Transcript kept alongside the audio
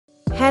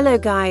Hello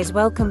guys,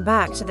 welcome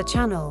back to the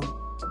channel.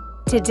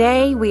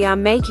 Today we are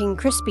making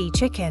crispy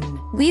chicken.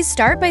 We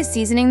start by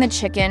seasoning the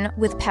chicken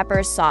with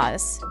pepper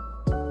sauce.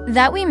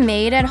 That we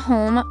made at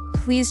home,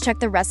 please check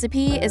the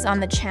recipe is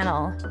on the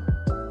channel.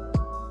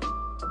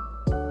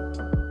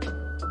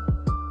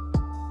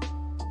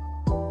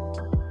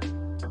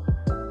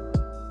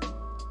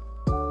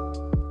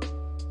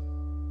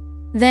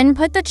 Then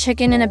put the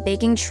chicken in a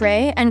baking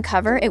tray and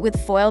cover it with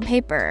foil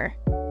paper.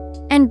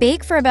 And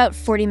bake for about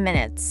 40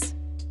 minutes.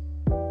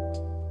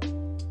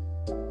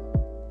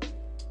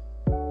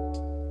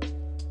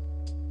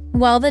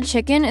 While the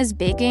chicken is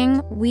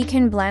baking, we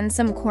can blend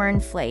some corn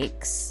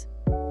flakes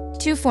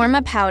to form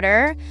a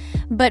powder,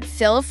 but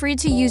feel free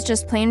to use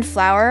just plain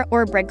flour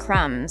or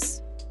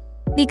breadcrumbs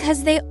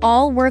because they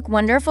all work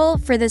wonderful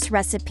for this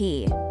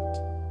recipe.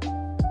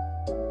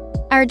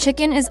 Our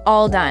chicken is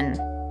all done.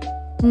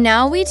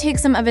 Now we take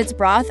some of its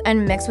broth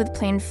and mix with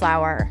plain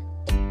flour.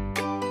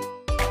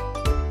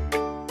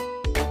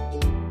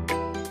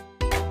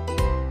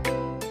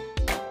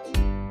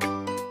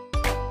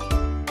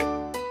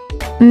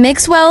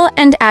 Mix well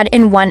and add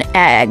in 1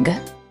 egg.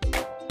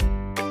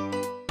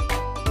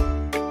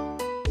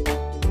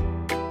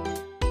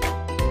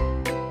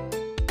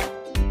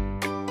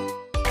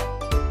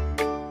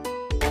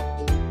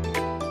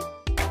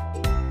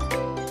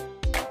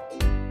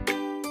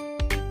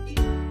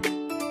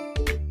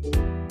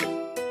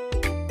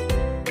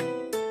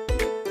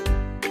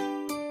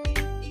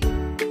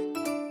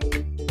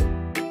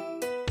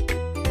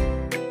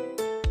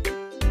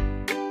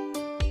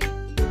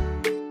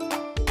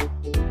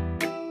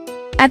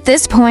 At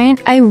this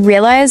point, I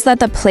realized that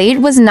the plate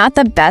was not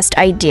the best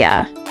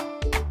idea.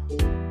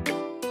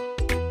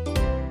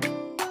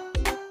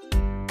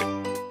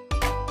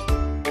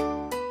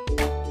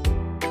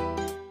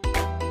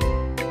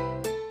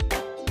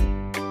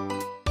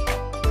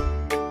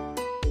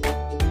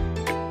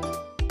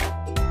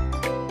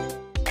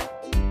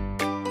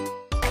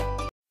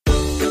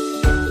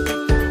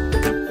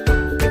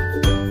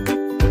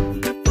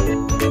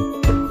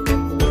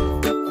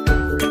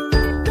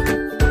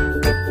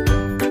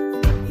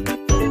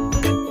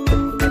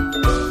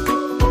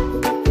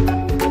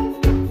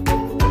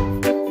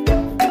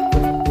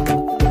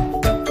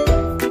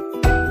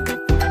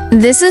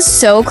 This is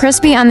so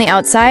crispy on the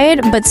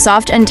outside, but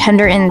soft and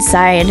tender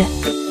inside.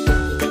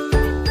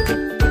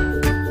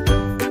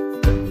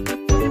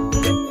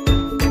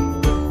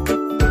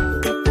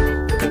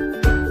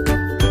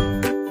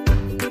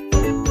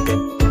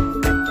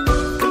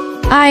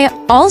 I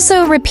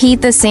also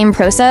repeat the same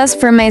process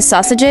for my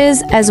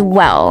sausages as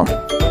well.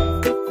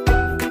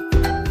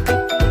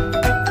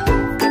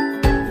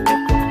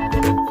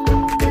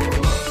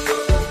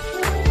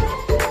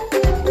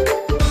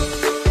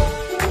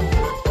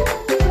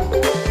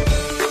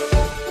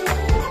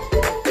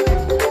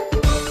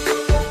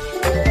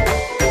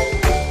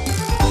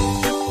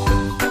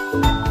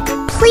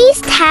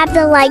 Please tap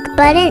the like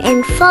button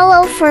and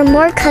follow for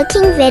more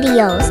cooking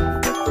videos.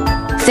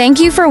 Thank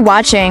you for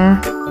watching.